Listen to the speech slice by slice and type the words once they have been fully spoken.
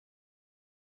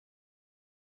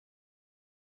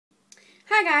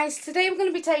Hi guys, today we're going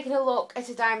to be taking a look at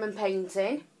a diamond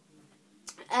painting.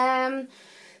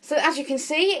 So as you can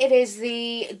see, it is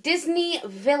the Disney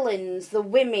Villains, the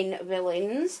women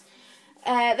villains.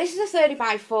 This is a 30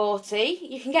 by 40.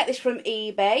 You can get this from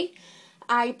eBay.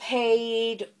 I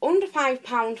paid under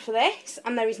 £5 for this,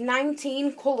 and there is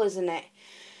 19 colours in it.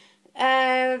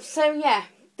 So yeah,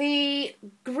 the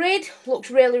grid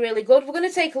looks really good. We're going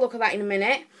to take a look at that in a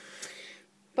minute.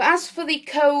 But as for the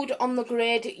code on the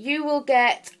grid, you will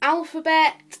get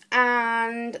alphabet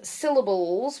and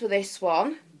syllables for this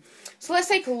one. So let's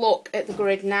take a look at the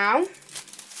grid now.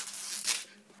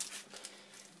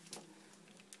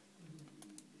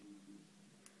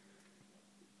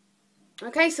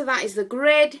 Okay, so that is the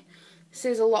grid.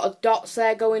 There's a lot of dots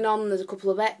there going on. There's a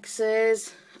couple of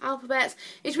X's, alphabets.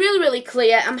 It's really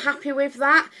clear. I'm happy with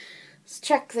that. Let's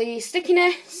check the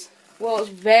stickiness. Well, it's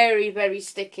very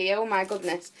sticky. Oh my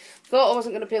goodness. Thought I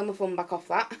wasn't going to peel my thumb back off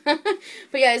that.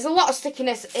 But yeah, there's a lot of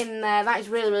stickiness in there. That is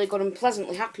really good. I'm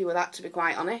pleasantly happy with that, to be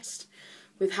quite honest,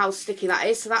 with how sticky that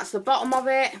is. So that's the bottom of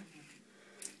it.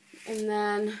 And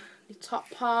then the top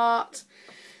part.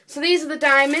 So these are the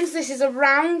diamonds. This is a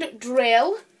round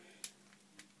drill.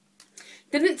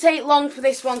 Didn't take long for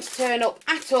this one to turn up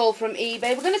at all from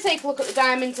eBay. We're going to take a look at the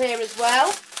diamonds here as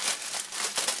well.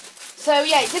 So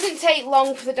yeah, it didn't take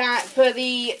long for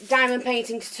the diamond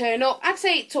painting to turn up. I'd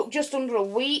say it took just under a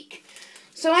week.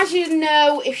 So as you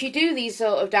know, if you do these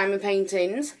sort of diamond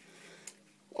paintings,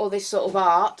 or this sort of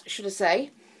art, should I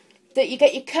say, that you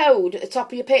get your code at the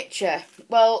top of your picture.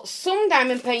 Well, some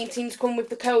diamond paintings come with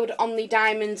the code on the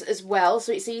diamonds as well,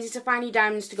 so it's easy to find your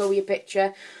diamonds to go with your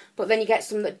picture, but then you get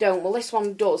some that don't. Well, this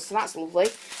one does, so that's lovely.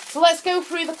 So let's go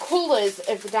through the colours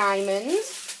of the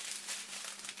diamonds.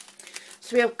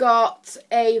 So we have got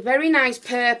a very nice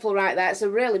purple right there. It's a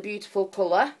really beautiful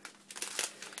colour.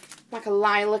 Like a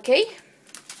lilac-y.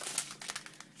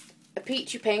 A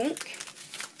peachy pink.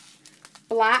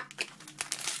 Black.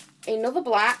 Another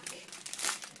black.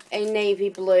 A navy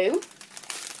blue.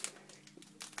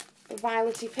 A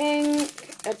violety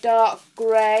pink. A dark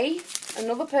grey.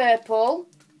 Another purple.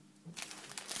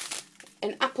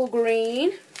 An apple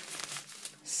green.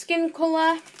 Skin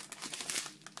colour.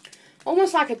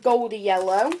 Almost like a goldy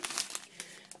yellow,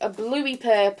 a bluey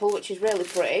purple, which is really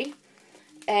pretty,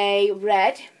 a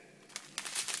red,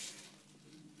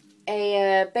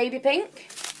 a baby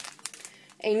pink,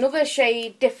 another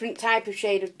shade, different type of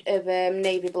shade of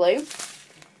navy blue,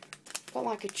 got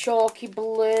like a chalky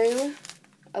blue,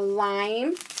 a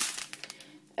lime,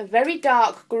 a very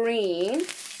dark green,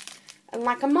 and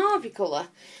like a mauve colour.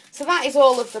 So that is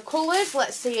all of the colours.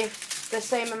 Let's see if the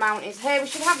same amount is here. We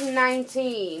should have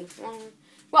 19.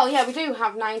 Well, yeah, we do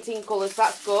have 19 colours.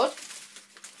 That's good.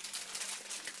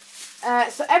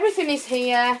 So everything is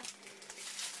here.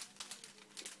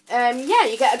 Yeah,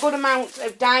 you get a good amount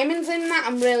of diamonds in that.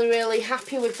 I'm really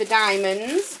happy with the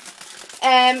diamonds.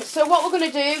 So what we're going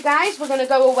to do, guys, we're going to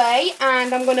go away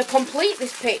and I'm going to complete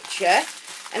this picture.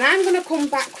 And I'm going to come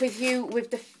back with you with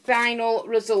the final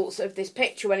results of this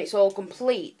picture when it's all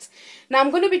complete. Now, I'm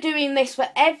going to be doing this for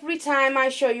every time I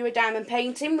show you a diamond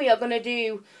painting. We are going to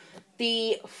do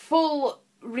the full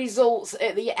results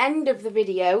at the end of the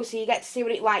video, so you get to see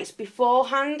what it likes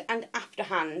beforehand and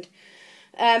afterhand.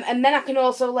 And then I can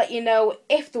also let you know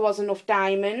if there was enough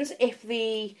diamonds, if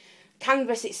the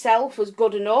canvas itself was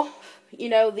good enough. You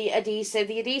know, the adhesive.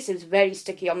 The adhesive is very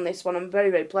sticky on this one. I'm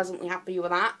very pleasantly happy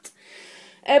with that.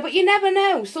 But you never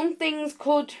know. Some things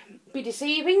could be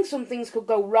deceiving. Some things could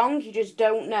go wrong. You just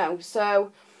don't know.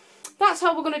 So that's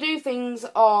how we're going to do things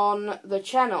on the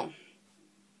channel.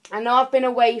 I know I've been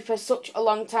away for such a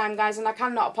long time, guys, and I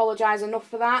cannot apologise enough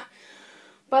for that.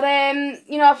 But,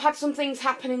 you know, I've had some things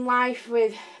happen in life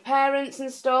with parents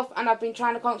and stuff, and I've been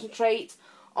trying to concentrate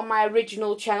on my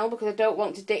original channel because I don't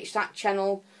want to ditch that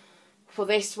channel for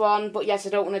this one, but yes, I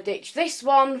don't want to ditch this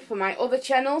one for my other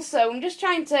channel, so I'm just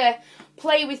trying to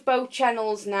play with both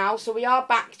channels now. So we are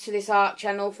back to this art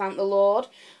channel, thank the Lord.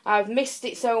 I've missed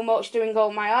it so much doing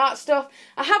all my art stuff.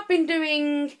 I have been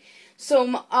doing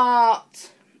some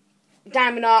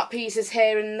diamond art pieces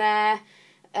here and there,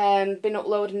 been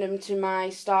uploading them to my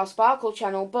Star Sparkle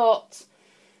channel, but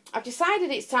I've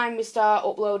decided it's time we start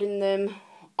uploading them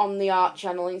on the art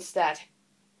channel instead.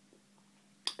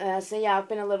 So yeah, I've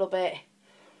been a little bit,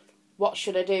 what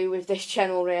should I do with this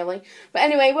channel really? But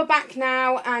anyway, we're back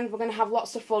now and we're going to have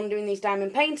lots of fun doing these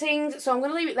diamond paintings. So I'm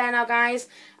going to leave it there now, guys,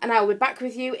 and I'll be back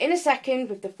with you in a second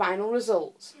with the final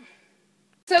results.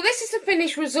 So this is the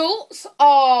finished results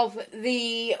of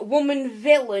the woman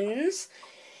villains.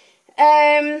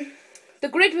 The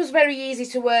grid was very easy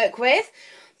to work with.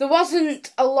 There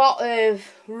wasn't a lot of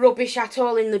rubbish at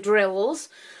all in the drills.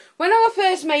 When I was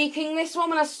first making this one,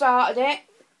 when I started it,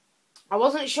 I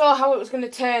wasn't sure how it was going to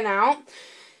turn out.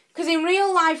 Because in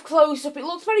real life close-up, it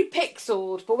looks very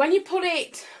pixeled. But when you put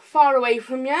it far away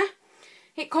from you,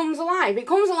 it comes alive. It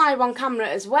comes alive on camera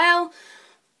as well.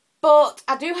 But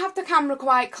I do have the camera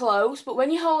quite close. But when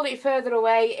you hold it further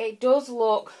away, it does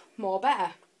look more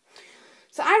better.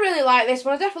 So I really like this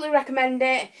one. I definitely recommend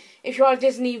it if you're a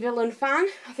Disney Villon fan.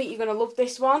 I think you're going to love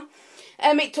this one.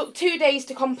 It took 2 days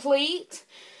to complete.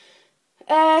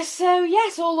 So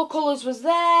yes, all the colours was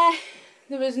there.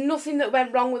 There was nothing that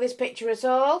went wrong with this picture at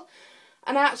all.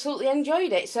 And I absolutely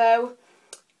enjoyed it. So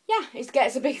yeah, it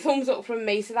gets a big thumbs up from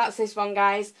me. So that's this one,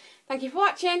 guys. Thank you for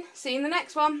watching. See you in the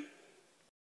next one.